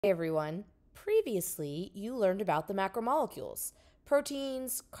Hey everyone, previously you learned about the macromolecules,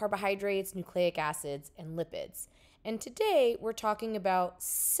 proteins, carbohydrates, nucleic acids, and lipids. And today we're talking about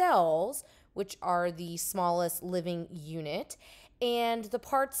cells, which are the smallest living unit, and the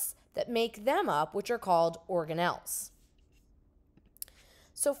parts that make them up, which are called organelles.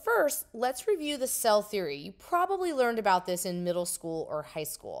 So first, let's review the cell theory. You probably learned about this in middle school or high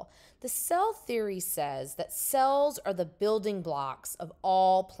school. The cell theory says that cells are the building blocks of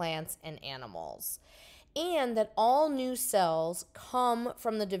all plants and animals, and that all new cells come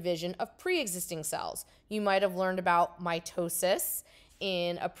from the division of pre-existing cells. You might have learned about mitosis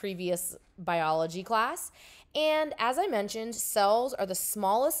in a previous biology class. And as I mentioned, cells are the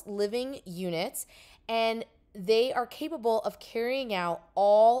smallest living units, and they are capable of carrying out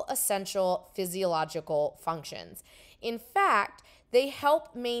all essential physiological functions. In fact, they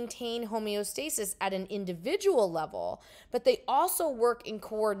help maintain homeostasis at an individual level, but they also work in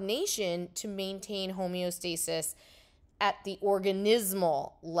coordination to maintain homeostasis at the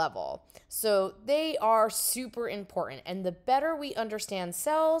organismal level. So they are super important. And the better we understand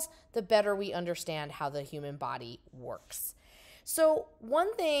cells, the better we understand how the human body works. So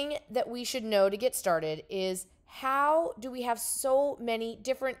one thing that we should know to get started is, how do we have so many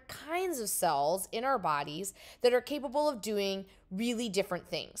different kinds of cells in our bodies that are capable of doing really different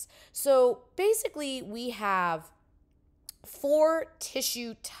things? So basically we have 4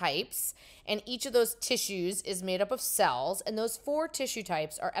 tissue types, and each of those tissues is made up of cells, and those 4 tissue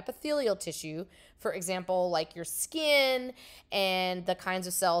types are epithelial tissue, for example, like your skin and the kinds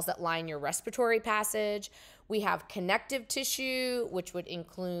of cells that line your respiratory passage. We have connective tissue, which would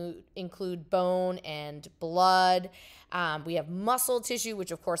include bone and blood. We have muscle tissue,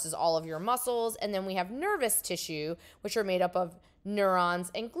 which of course is all of your muscles. And then we have nervous tissue, which are made up of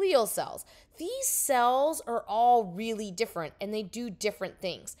neurons and glial cells. These cells are all really different and they do different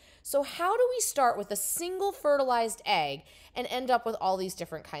things. So how do we start with a single fertilized egg and end up with all these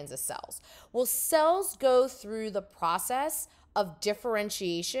different kinds of cells? Well, cells go through the process of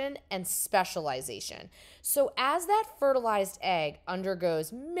differentiation and specialization. So as that fertilized egg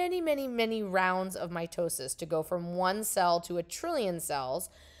undergoes many rounds of mitosis to go from 1 cell to 1 trillion cells,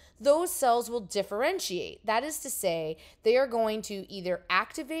 those cells will differentiate. That is to say, they are going to either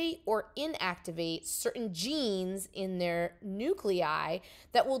activate or inactivate certain genes in their nuclei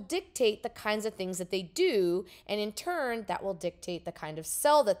that will dictate the kinds of things that they do, and in turn, that will dictate the kind of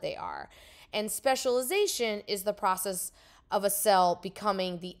cell that they are. And specialization is the process of a cell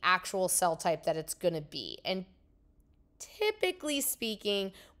becoming the actual cell type that it's going to be. And typically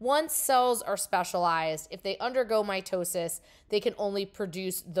speaking, once cells are specialized, if they undergo mitosis, they can only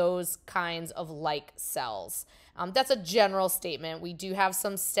produce those kinds of like cells. That's a general statement. We do have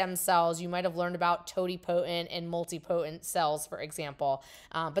some stem cells. You might have learned about totipotent and multipotent cells, for example,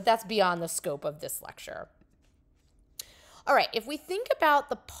 but that's beyond the scope of this lecture. All right, if we think about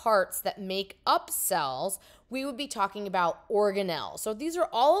the parts that make up cells, we would be talking about organelles. So these are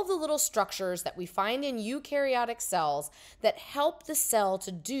all of the little structures that we find in eukaryotic cells that help the cell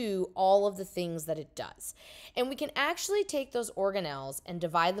to do all of the things that it does. And we can actually take those organelles and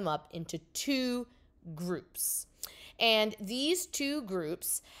divide them up into 2 groups. And these 2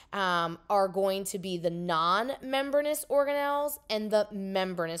 groups are going to be the non-membranous organelles and the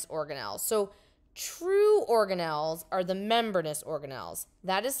membranous organelles. So true organelles are the membranous organelles.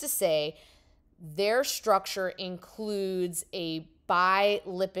 That is to say, their structure includes a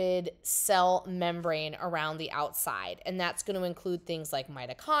bilipid cell membrane around the outside, and that's going to include things like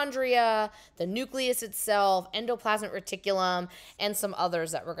mitochondria, the nucleus itself, endoplasmic reticulum, and some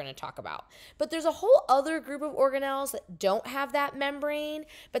others that we're going to talk about. But there's a whole other group of organelles that don't have that membrane,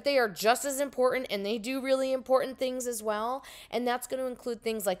 but they are just as important, and they do really important things as well, and that's going to include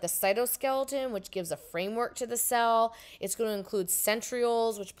things like the cytoskeleton, which gives a framework to the cell. It's going to include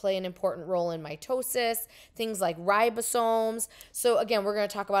centrioles, which play an important role in mitosis, things like ribosomes. So again, we're going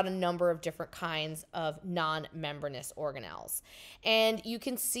to talk about a number of different kinds of non-membranous organelles. And you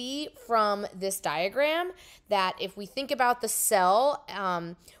can see from this diagram that if we think about the cell,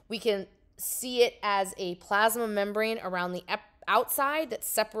 we can see it as a plasma membrane around the outside that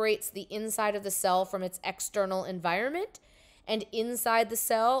separates the inside of the cell from its external environment. And inside the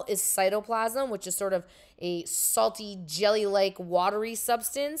cell is cytoplasm, which is sort of a salty, jelly-like, watery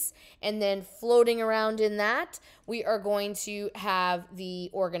substance. And then floating around in that, we are going to have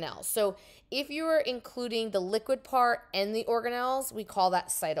the organelles. So if you are including the liquid part and the organelles, we call that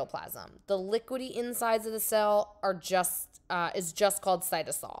cytoplasm. The liquidy insides of the cell are is just called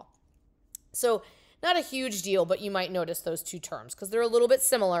cytosol. So not a huge deal, but you might notice those 2 terms because they're a little bit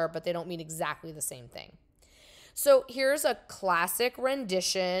similar, but they don't mean exactly the same thing. So here's a classic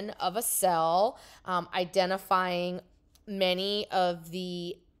rendition of a cell, identifying many of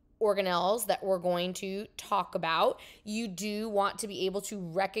the organelles that we're going to talk about. You do want to be able to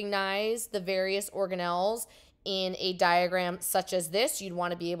recognize the various organelles in a diagram such as this. You'd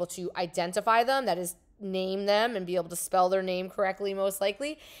want to be able to identify them, that is, name them and be able to spell their name correctly, most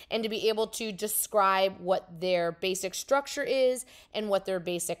likely, and to be able to describe what their basic structure is and what their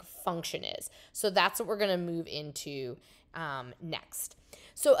basic function is. So that's what we're going to move into next.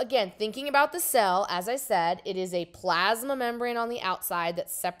 So again, thinking about the cell, as I said, it is a plasma membrane on the outside that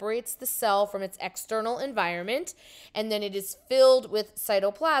separates the cell from its external environment, and then it is filled with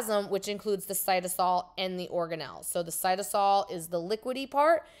cytoplasm, which includes the cytosol and the organelles. So the cytosol is the liquidy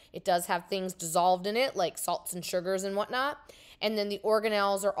part. It does have things dissolved in it, like salts and sugars and whatnot. And then the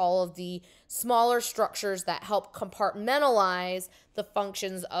organelles are all of the smaller structures that help compartmentalize the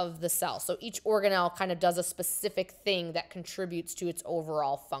functions of the cell. So each organelle kind of does a specific thing that contributes to its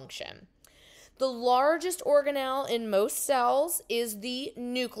overall function. The largest organelle in most cells is the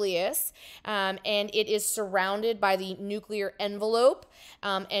nucleus, and it is surrounded by the nuclear envelope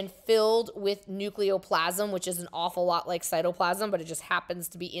and filled with nucleoplasm, which is an awful lot like cytoplasm, but it just happens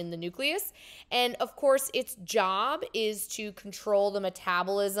to be in the nucleus. And of course, its job is to control the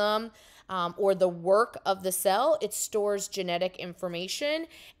metabolism or the work of the cell. It stores genetic information,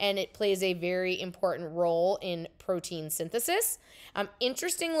 and it plays a very important role in protein synthesis.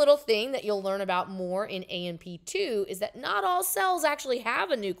 Interesting little thing that you'll learn about more in A&P2 is that not all cells actually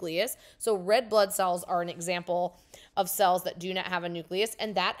have a nucleus. So red blood cells are an example of cells that do not have a nucleus,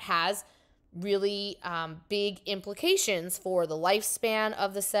 and that has really big implications for the lifespan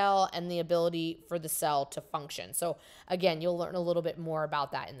of the cell and the ability for the cell to function. So again, you'll learn a little bit more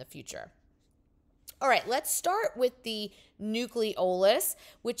about that in the future. All right, let's start with the nucleolus,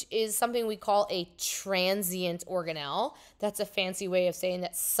 which is something we call a transient organelle. That's a fancy way of saying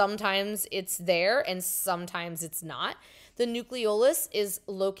that sometimes it's there and sometimes it's not. The nucleolus is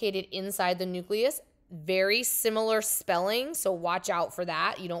located inside the nucleus. Very similar spelling, so watch out for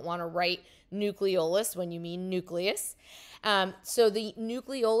that. You don't want to write nucleolus when you mean nucleus. So the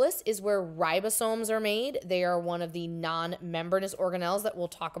nucleolus is where ribosomes are made. They are one of the non-membranous organelles that we'll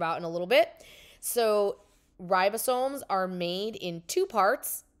talk about in a little bit. So ribosomes are made in two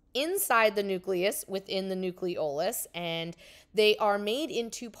parts inside the nucleus within the nucleolus, and they are made in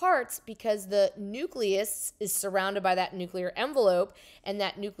two parts because the nucleus is surrounded by that nuclear envelope, and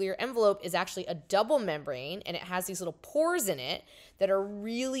that nuclear envelope is actually a double membrane, and it has these little pores in it that are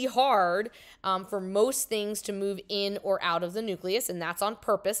really hard for most things to move in or out of the nucleus, and that's on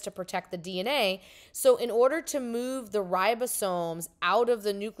purpose to protect the DNA. So in order to move the ribosomes out of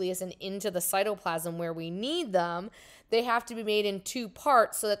the nucleus and into the cytoplasm where we need them, they have to be made in two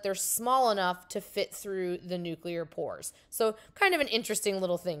parts so that they're small enough to fit through the nuclear pores. So kind of an interesting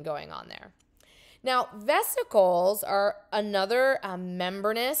little thing going on there. Now, vesicles are another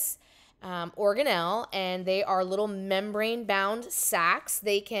membranous organelle, and they are little membrane-bound sacs.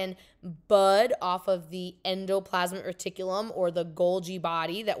 They can bud off of the endoplasmic reticulum or the Golgi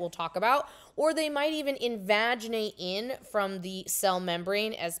body that we'll talk about, or they might even invaginate in from the cell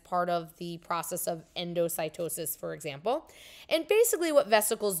membrane as part of the process of endocytosis, for example. And basically what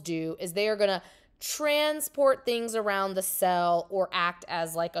vesicles do is they are going to transport things around the cell or act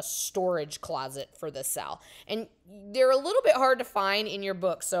as like a storage closet for the cell. And they're a little bit hard to find in your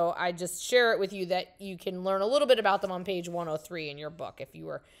book, so I just share it with you that you can learn a little bit about them on page 103 in your book if you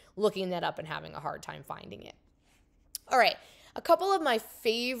were looking that up and having a hard time finding it. All right. A couple of my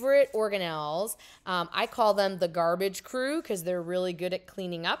favorite organelles, I call them the garbage crew because they're really good at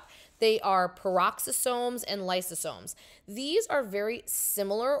cleaning up. They are peroxisomes and lysosomes. These are very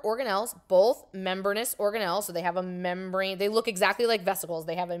similar organelles, both membranous organelles. So they have a membrane. They look exactly like vesicles.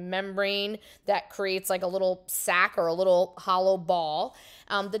 They have a membrane that creates like a little sac or a little hollow ball.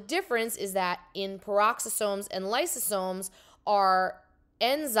 The difference is that in peroxisomes and lysosomes are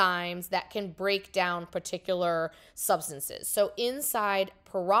enzymes that can break down particular substances. So inside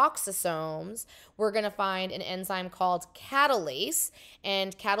peroxisomes, we're going to find an enzyme called catalase,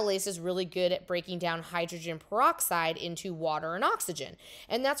 and catalase is really good at breaking down hydrogen peroxide into water and oxygen.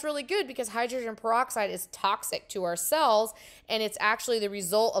 And that's really good because hydrogen peroxide is toxic to our cells, and it's actually the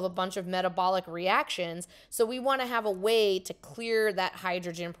result of a bunch of metabolic reactions. So we want to have a way to clear that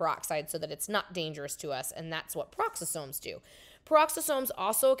hydrogen peroxide so that it's not dangerous to us, and that's what peroxisomes do. Peroxisomes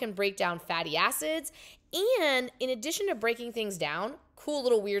also can break down fatty acids, and in addition to breaking things down, cool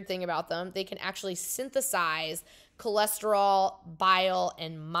little weird thing about them, they can actually synthesize cholesterol, bile,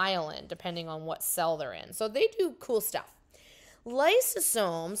 and myelin, depending on what cell they're in. So they do cool stuff.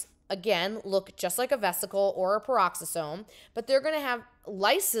 Lysosomes, again, look just like a vesicle or a peroxisome, but they're going to have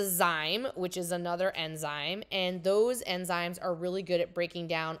lysozyme, which is another enzyme, and those enzymes are really good at breaking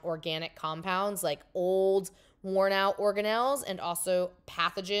down organic compounds like old, worn out organelles and also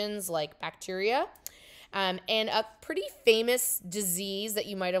pathogens like bacteria. And a pretty famous disease that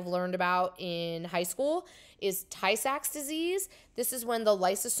you might have learned about in high school is Tay-Sachs disease. This is when the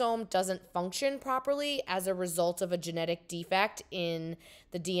lysosome doesn't function properly as a result of a genetic defect in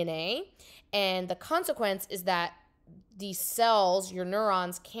the DNA. And the consequence is that these cells, your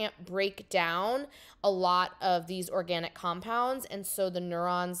neurons, can't break down a lot of these organic compounds. And so the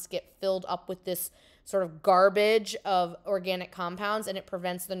neurons get filled up with this sort of garbage of organic compounds, and it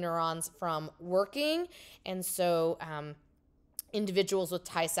prevents the neurons from working. And so individuals with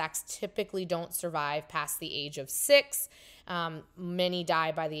Tay-Sachs typically don't survive past the age of 6. Many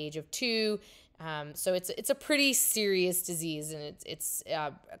die by the age of 2. So it's a pretty serious disease, and it's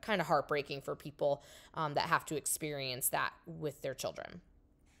kind of heartbreaking for people that have to experience that with their children.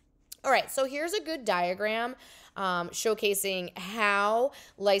 All right, so here's a good diagram showcasing how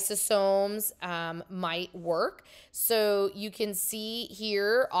lysosomes might work. So you can see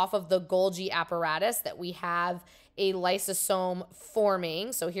here off of the Golgi apparatus that we have a lysosome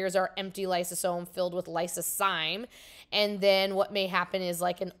forming. So here's our empty lysosome filled with lysozyme. And then what may happen is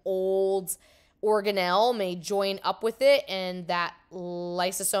like an old organelle may join up with it, and that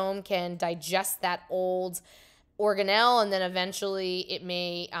lysosome can digest that old organelle, and then eventually it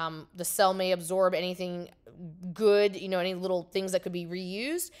may the cell may absorb anything good, any little things that could be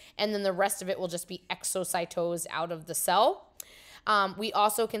reused, and then the rest of it will just be exocytosed out of the cell. We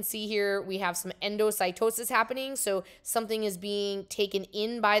also can see here we have some endocytosis happening, so something is being taken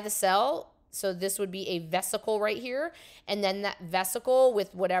in by the cell. So this would be a vesicle right here, and then that vesicle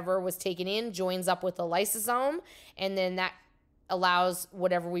with whatever was taken in joins up with the lysosome, and then that allows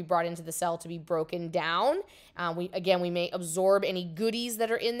whatever we brought into the cell to be broken down. We may absorb any goodies that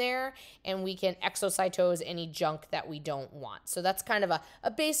are in there, and we can exocytose any junk that we don't want. So that's kind of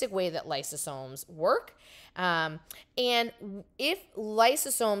a basic way that lysosomes work. And if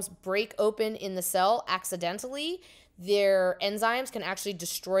lysosomes break open in the cell accidentally, their enzymes can actually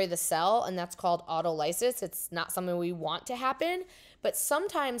destroy the cell, and that's called autolysis. It's not something we want to happen, but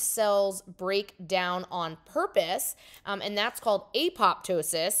sometimes cells break down on purpose, and that's called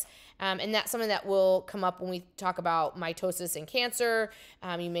apoptosis. And that's something that will come up when we talk about mitosis in cancer.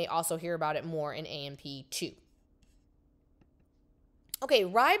 You may also hear about it more in AMP2. Okay,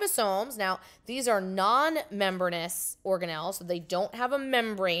 ribosomes, now these are non-membranous organelles, so they don't have a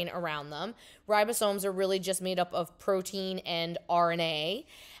membrane around them. Ribosomes are really just made up of protein and RNA.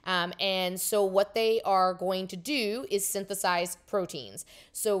 And so what they are going to do is synthesize proteins.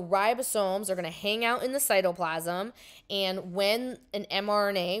 So ribosomes are going to hang out in the cytoplasm, and when an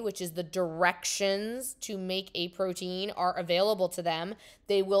mRNA, which is the directions to make a protein, are available to them,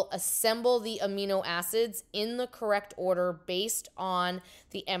 they will assemble the amino acids in the correct order based on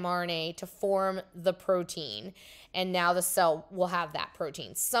the mRNA to form the protein. And now the cell will have that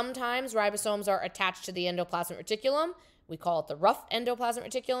protein. Sometimes ribosomes are attached to the endoplasmic reticulum. We call it the rough endoplasmic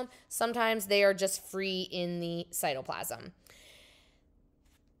reticulum. Sometimes they are just free in the cytoplasm.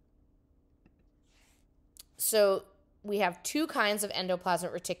 So we have two kinds of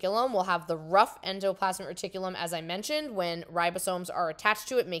endoplasmic reticulum. We'll have the rough endoplasmic reticulum, as I mentioned, when ribosomes are attached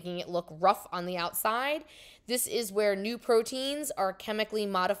to it, making it look rough on the outside. This is where new proteins are chemically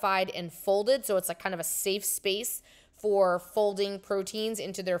modified and folded, so it's like kind of a safe space for folding proteins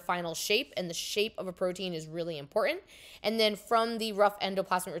into their final shape, and the shape of a protein is really important. And then from the rough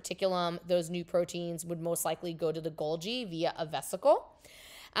endoplasmic reticulum, those new proteins would most likely go to the Golgi via a vesicle.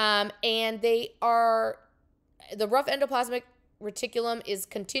 And the rough endoplasmic reticulum is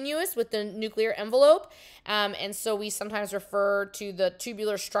continuous with the nuclear envelope, and so we sometimes refer to the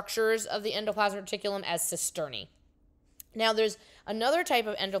tubular structures of the endoplasmic reticulum as cisternae. Now, there's another type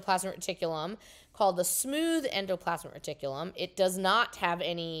of endoplasmic reticulum called the smooth endoplasmic reticulum. It does not have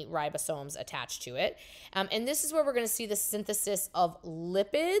any ribosomes attached to it, and this is where we're going to see the synthesis of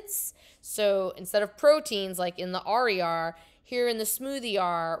lipids. So instead of proteins like in the RER, here in the smooth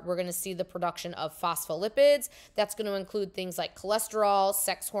ER, we're going to see the production of phospholipids. That's going to include things like cholesterol,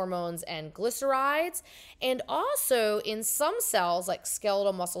 sex hormones, and glycerides. And also in some cells, like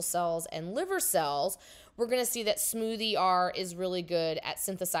skeletal muscle cells and liver cells, we're going to see that smooth ER is really good at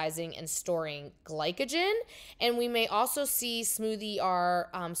synthesizing and storing glycogen. And we may also see smooth ER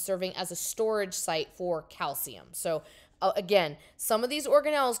serving as a storage site for calcium. So again, some of these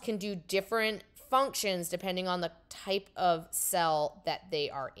organelles can do different functions depending on the type of cell that they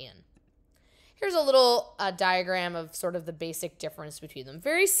are in. here's a little diagram of sort of the basic difference between them.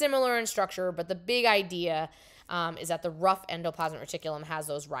 Very similar in structure, but the big idea is that the rough endoplasmic reticulum has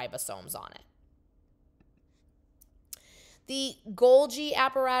those ribosomes on it. The Golgi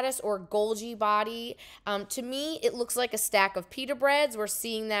apparatus or Golgi body, to me, it looks like a stack of pita breads. We're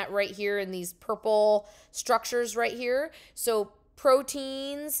seeing that right here in these purple structures right here. So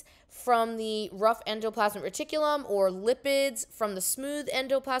proteins from the rough endoplasmic reticulum or lipids from the smooth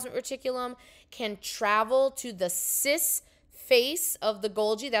endoplasmic reticulum can travel to the cis face of the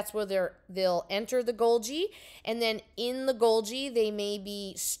Golgi. That's where they'll enter the Golgi, and then in the Golgi they may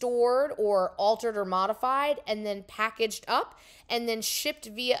be stored or altered or modified and then packaged up and then shipped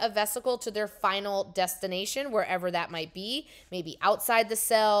via a vesicle to their final destination, wherever that might be, maybe outside the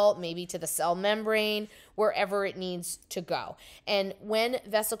cell, maybe to the cell membrane, wherever it needs to go. And when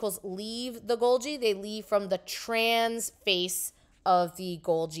vesicles leave the Golgi, they leave from the trans face of the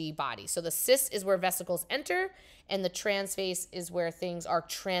Golgi body. So the cis is where vesicles enter, and the trans face is where things are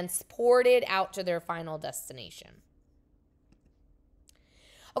transported out to their final destination.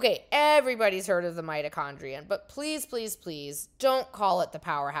 Okay, everybody's heard of the mitochondrion, but please, please, please don't call it the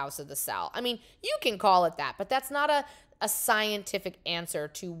powerhouse of the cell. I mean, you can call it that, but that's not a scientific answer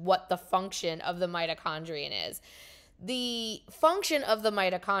to what the function of the mitochondrion is. The function of the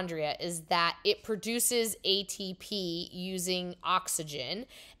mitochondria is that it produces ATP using oxygen,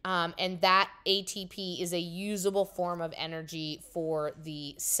 and that ATP is a usable form of energy for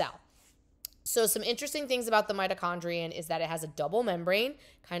the cell. So some interesting things about the mitochondrion is that it has a double membrane,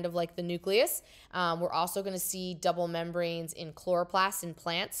 kind of like the nucleus. We're also going to see double membranes in chloroplasts in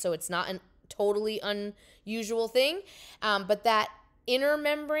plants, so it's not a totally unusual thing, but that inner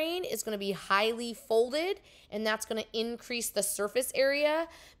membrane is going to be highly folded, and that's going to increase the surface area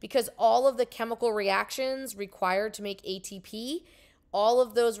because all of the chemical reactions required to make ATP, all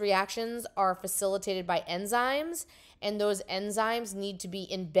of those reactions are facilitated by enzymes, and those enzymes need to be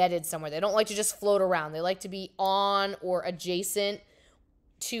embedded somewhere. They don't like to just float around. They like to be on or adjacent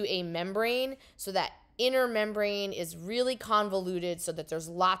to a membrane, so that inner membrane is really convoluted so that there's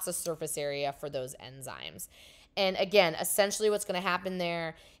lots of surface area for those enzymes. And again, essentially what's going to happen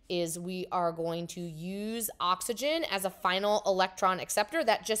there is we are going to use oxygen as a final electron acceptor.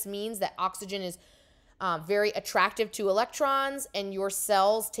 That just means that oxygen is very attractive to electrons, and your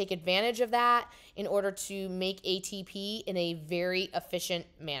cells take advantage of that in order to make ATP in a very efficient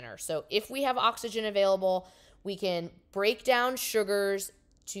manner. So if we have oxygen available, we can break down sugars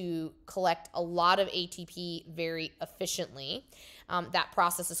to collect a lot of ATP very efficiently. That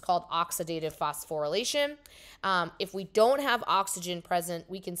process is called oxidative phosphorylation. If we don't have oxygen present,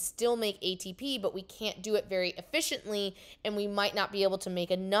 we can still make ATP, but we can't do it very efficiently, and we might not be able to make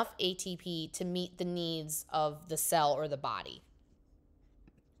enough ATP to meet the needs of the cell or the body.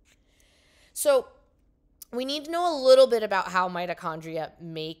 So we need to know a little bit about how mitochondria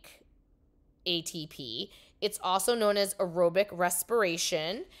make ATP. It's also known as aerobic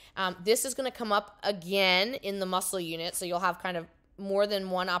respiration. This is going to come up again in the muscle unit, so you'll have kind of more than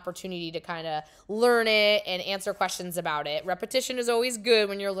one opportunity to kind of learn it and answer questions about it. Repetition is always good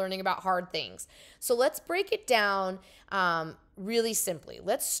when you're learning about hard things. So let's break it down really simply.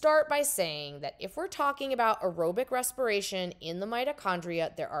 Let's start by saying that if we're talking about aerobic respiration in the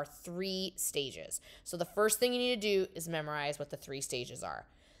mitochondria, there are 3 stages. So the first thing you need to do is memorize what the 3 stages are.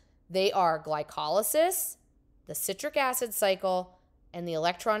 They are glycolysis, the citric acid cycle, and the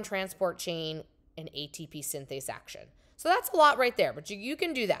electron transport chain and ATP synthase action. So that's a lot right there, but you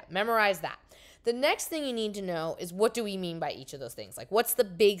can do that. Memorize that. The next thing you need to know is, what do we mean by each of those things? Like, what's the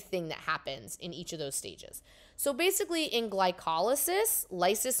big thing that happens in each of those stages? So basically in glycolysis,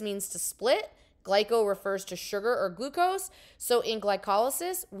 lysis means to split. Glyco refers to sugar or glucose. So in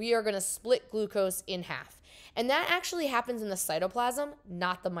glycolysis, we are going to split glucose in half. And that actually happens in the cytoplasm,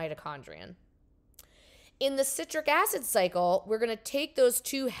 not the mitochondrion. In the citric acid cycle, we're going to take those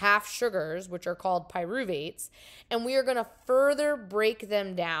 2 half sugars, which are called pyruvates, and we are going to further break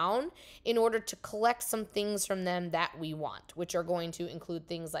them down in order to collect some things from them that we want, which are going to include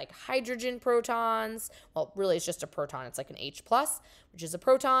things like hydrogen protons. Well, really, it's just a proton. It's like an H+, which is a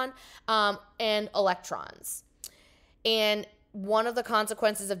proton, and electrons. And one of the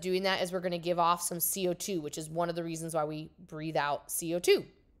consequences of doing that is we're going to give off some CO2, which is one of the reasons why we breathe out CO2.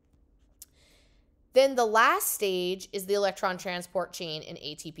 Then the last stage is the electron transport chain and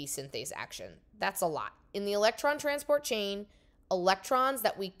ATP synthase action. That's a lot. In the electron transport chain, electrons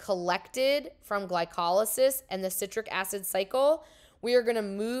that we collected from glycolysis and the citric acid cycle, we are going to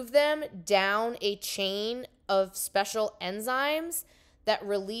move them down a chain of special enzymes that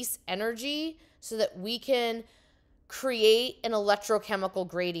release energy so that we can create an electrochemical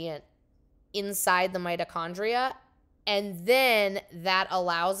gradient inside the mitochondria. And then that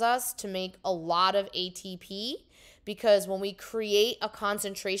allows us to make a lot of ATP, because when we create a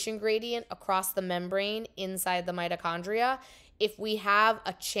concentration gradient across the membrane inside the mitochondria, if we have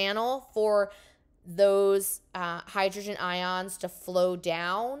a channel for those hydrogen ions to flow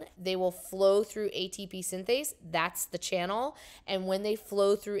down, they will flow through ATP synthase. That's the channel. And when they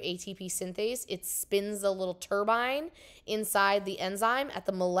flow through ATP synthase, it spins a little turbine inside the enzyme at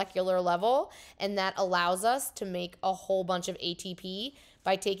the molecular level. And that allows us to make a whole bunch of ATP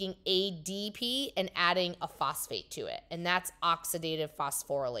by taking ADP and adding a phosphate to it. And that's oxidative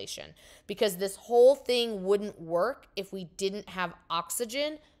phosphorylation. Because this whole thing wouldn't work if we didn't have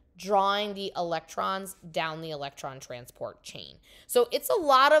oxygen drawing the electrons down the electron transport chain. So it's a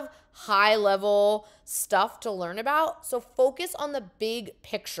lot of high level stuff to learn about. So focus on the big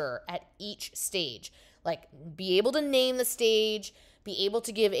picture at each stage. Like, be able to name the stage, be able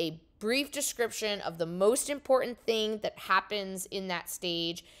to give a brief description of the most important thing that happens in that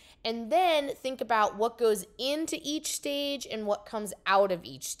stage, and then think about what goes into each stage and what comes out of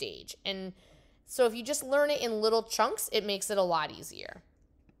each stage. And so if you just learn it in little chunks, it makes it a lot easier.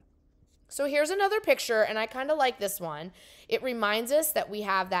 So here's another picture, and I kind of like this one. It reminds us that we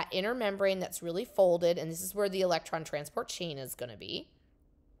have that inner membrane that's really folded, and this is where the electron transport chain is going to be.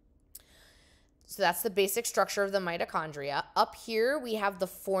 So that's the basic structure of the mitochondria. Up here, we have the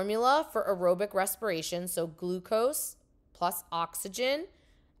formula for aerobic respiration. So glucose plus oxygen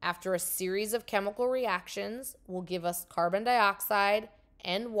after a series of chemical reactions will give us carbon dioxide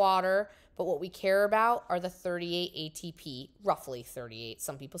and water. But what we care about are the 38 ATP, roughly 38.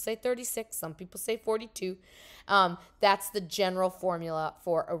 Some people say 36, some people say 42. That's the general formula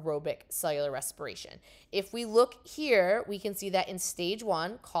for aerobic cellular respiration. If we look here, we can see that in stage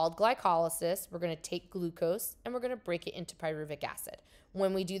 1, called glycolysis, we're going to take glucose and we're going to break it into pyruvic acid.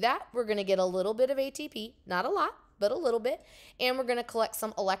 When we do that, we're going to get a little bit of ATP, not a lot, but a little bit, and we're going to collect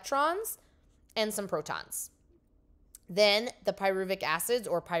some electrons and some protons. Then the pyruvic acids,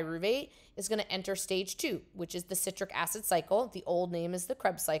 or pyruvate, is going to enter stage 2, which is the citric acid cycle. The old name is the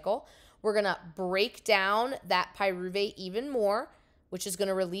Krebs cycle. We're going to break down that pyruvate even more, which is going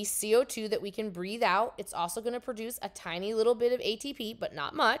to release CO2 that we can breathe out. It's also going to produce a tiny little bit of ATP, but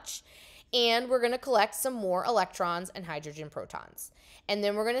not much. And we're going to collect some more electrons and hydrogen protons. And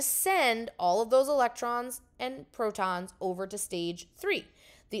then we're going to send all of those electrons and protons over to stage 3.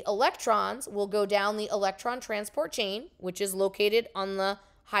 The electrons will go down the electron transport chain, which is located on the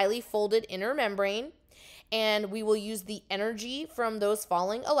highly folded inner membrane, and we will use the energy from those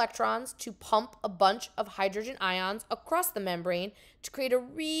falling electrons to pump a bunch of hydrogen ions across the membrane to create a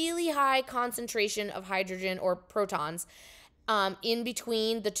really high concentration of hydrogen or protons in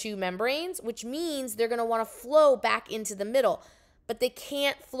between the two membranes, which means they're going to want to flow back into the middle. But they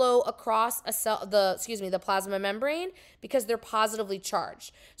can't flow across the plasma membrane because they're positively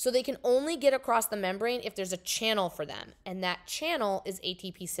charged. So they can only get across the membrane if there's a channel for them, and that channel is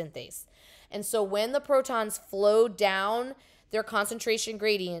ATP synthase. And so when the protons flow down their concentration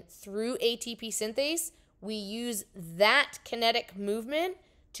gradient through ATP synthase, we use that kinetic movement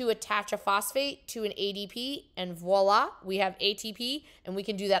to attach a phosphate to an ADP, and voila, we have ATP, and we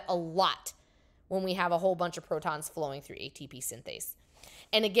can do that a lot when we have a whole bunch of protons flowing through ATP synthase.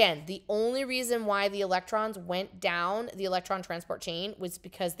 And again, the only reason why the electrons went down the electron transport chain was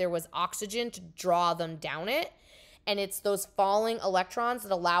because there was oxygen to draw them down it. And it's those falling electrons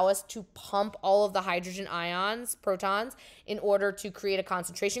that allow us to pump all of the hydrogen ions, protons, in order to create a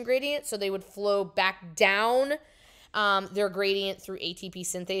concentration gradient. So they would flow back down their gradient through ATP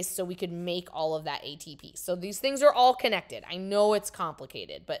synthase so we could make all of that ATP. So these things are all connected. I know it's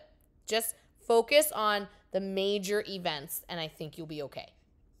complicated, but just focus on the major events, and I think you'll be okay.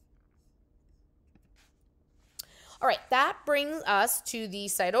 All right, that brings us to the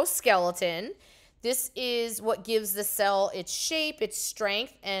cytoskeleton. This is what gives the cell its shape, its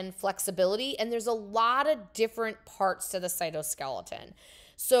strength, and flexibility, and there's a lot of different parts to the cytoskeleton.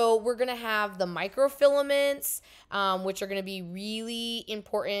 So we're going to have the microfilaments, which are going to be really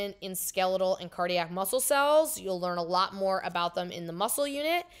important in skeletal and cardiac muscle cells. You'll learn a lot more about them in the muscle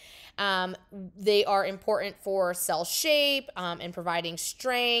unit. They are important for cell shape and providing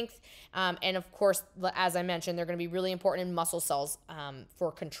strength. And of course, as I mentioned, they're going to be really important in muscle cells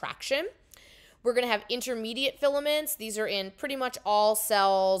for contraction. We're going to have intermediate filaments. These are in pretty much all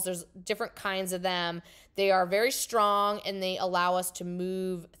cells. There's different kinds of them. They are very strong, and they allow us to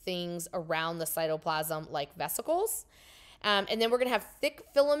move things around the cytoplasm like vesicles. And then we're going to have thick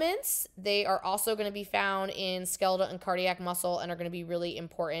filaments. They are also going to be found in skeletal and cardiac muscle and are going to be really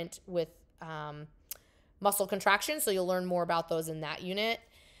important with muscle contraction. So you'll learn more about those in that unit.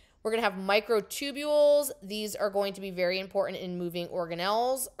 We're going to have microtubules. These are going to be very important in moving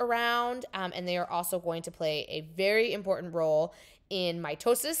organelles around, and they are also going to play a very important role in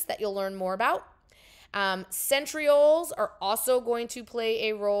mitosis that you'll learn more about. Centrioles are also going to play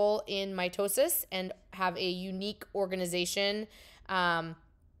a role in mitosis and have a unique organization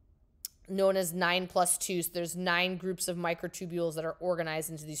known as 9+2. So there's 9 groups of microtubules that are organized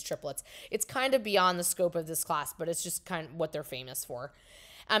into these triplets. It's kind of beyond the scope of this class, but it's just kind of what they're famous for.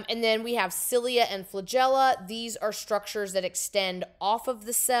 And then we have cilia and flagella. These are structures that extend off of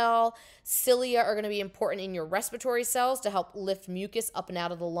the cell. Cilia are going to be important in your respiratory cells to help lift mucus up and out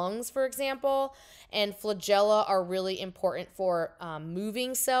of the lungs, for example. And flagella are really important for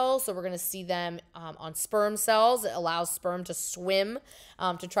moving cells. So we're going to see them on sperm cells. It allows sperm to swim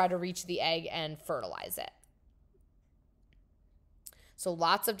to try to reach the egg and fertilize it. So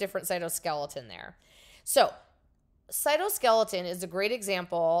lots of different cytoskeleton there. So cytoskeleton is a great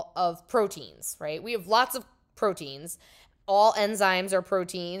example of proteins, right? We have lots of proteins. All enzymes are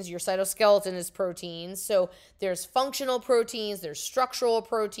proteins. Your cytoskeleton is proteins. So there's functional proteins, there's structural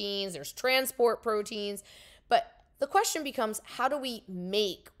proteins, there's transport proteins. But the question becomes, how do we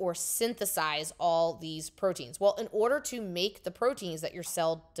make or synthesize all these proteins? Well, in order to make the proteins that your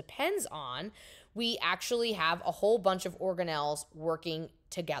cell depends on, we actually have a whole bunch of organelles working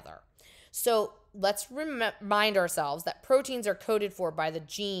together. So let's remind ourselves that proteins are coded for by the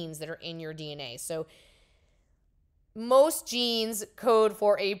genes that are in your DNA. So most genes code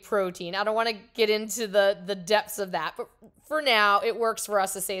for a protein. I don't want to get into the depths of that, but for now, it works for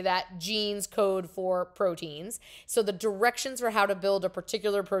us to say that genes code for proteins. So the directions for how to build a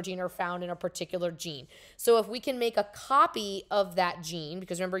particular protein are found in a particular gene. So if we can make a copy of that gene,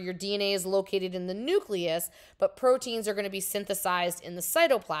 because remember your DNA is located in the nucleus, but proteins are going to be synthesized in the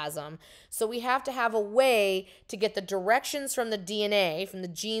cytoplasm. So we have to have a way to get the directions from the DNA, from the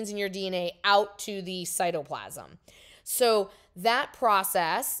genes in your DNA, out to the cytoplasm. So that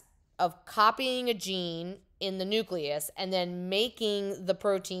process of copying a gene in the nucleus and then making the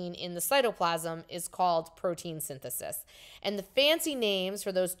protein in the cytoplasm is called protein synthesis. And the fancy names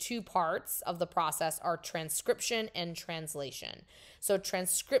for those two parts of the process are transcription and translation. So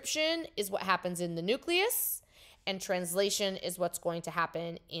transcription is what happens in the nucleus, and translation is what's going to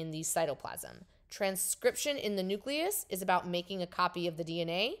happen in the cytoplasm. Transcription in the nucleus is about making a copy of the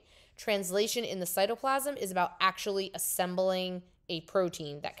DNA. Translation in the cytoplasm is about actually assembling a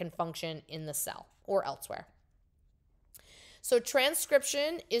protein that can function in the cell or elsewhere. So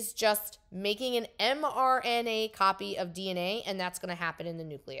transcription is just making an mRNA copy of DNA, and that's going to happen in the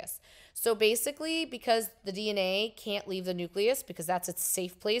nucleus. So basically, because the DNA can't leave the nucleus because that's its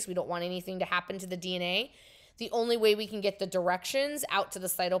safe place, we don't want anything to happen to the DNA, the only way we can get the directions out to the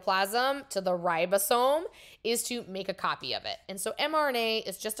cytoplasm, to the ribosome, is to make a copy of it. And so mRNA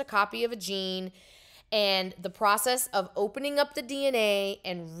is just a copy of a gene, and the process of opening up the DNA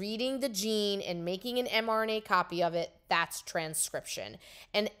and reading the gene and making an mRNA copy of it, that's transcription.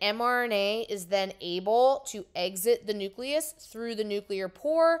 And mRNA is then able to exit the nucleus through the nuclear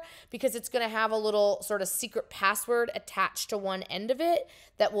pore because it's going to have a little sort of secret password attached to one end of it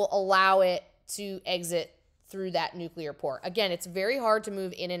that will allow it to exit through that nuclear pore. Again, it's very hard to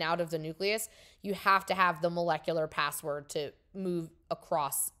move in and out of the nucleus. You have to have the molecular password to move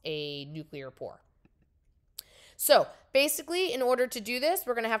across a nuclear pore. So basically, in order to do this,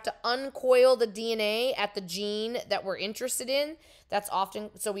 we're going to have to uncoil the DNA at the gene that we're interested in. That's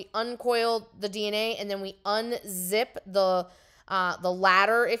often, so we uncoil the DNA and then we unzip the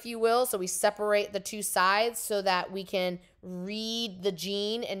ladder, if you will. So we separate the two sides so that we can read the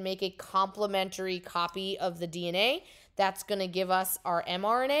gene and make a complementary copy of the DNA. That's going to give us our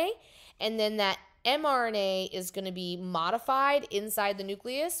mRNA. And then that mRNA is going to be modified inside the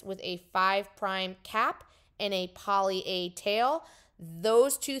nucleus with a 5' cap and a poly A tail.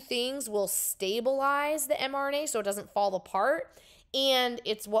 Those two things will stabilize the mRNA so it doesn't fall apart, and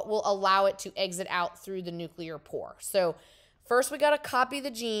it's what will allow it to exit out through the nuclear pore. So first we got to copy the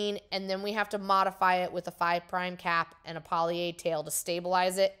gene, and then we have to modify it with a 5' cap and a poly A tail to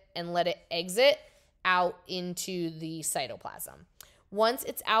stabilize it and let it exit out into the cytoplasm. Once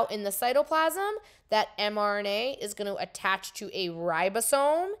it's out in the cytoplasm, that mRNA is going to attach to a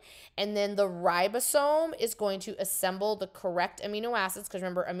ribosome, and then the ribosome is going to assemble the correct amino acids, because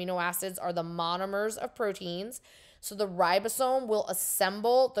remember, amino acids are the monomers of proteins. So the ribosome will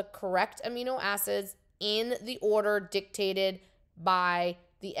assemble the correct amino acids in the order dictated by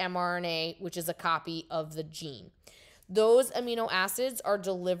the mRNA, which is a copy of the gene. Those amino acids are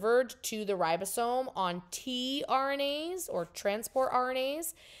delivered to the ribosome on tRNAs or transport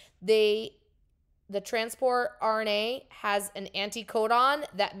RNAs. They the transport RNA has an anticodon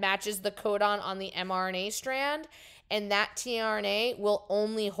that matches the codon on the mRNA strand, and that tRNA will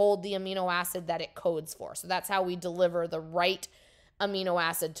only hold the amino acid that it codes for. So that's how we deliver the right amino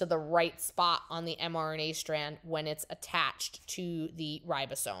acid to the right spot on the mRNA strand when it's attached to the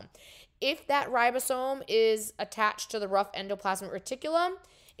ribosome. If that ribosome is attached to the rough endoplasmic reticulum,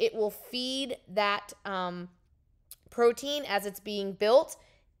 it will feed that protein as it's being built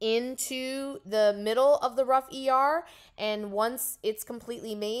into the middle of the rough ER, and once it's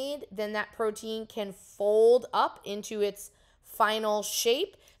completely made, then that protein can fold up into its final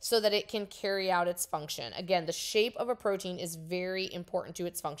shape so that it can carry out its function. Again, the shape of a protein is very important to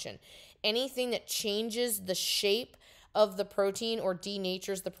its function. Anything that changes the shape of the protein or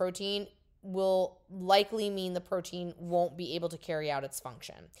denatures the protein will likely mean the protein won't be able to carry out its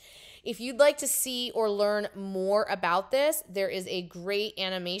function. If you'd like to see or learn more about this, there is a great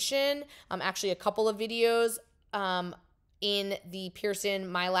animation, actually a couple of videos in the Pearson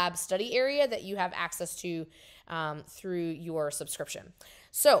MyLab study area that you have access to through your subscription.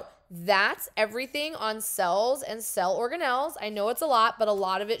 So that's everything on cells and cell organelles. I know it's a lot, but a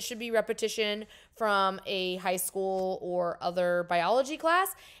lot of it should be repetition from a high school or other biology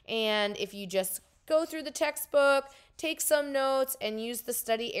class. And if you just go through the textbook, take some notes, and use the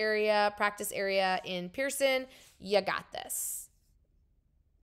study area, practice area in Pearson, you got this.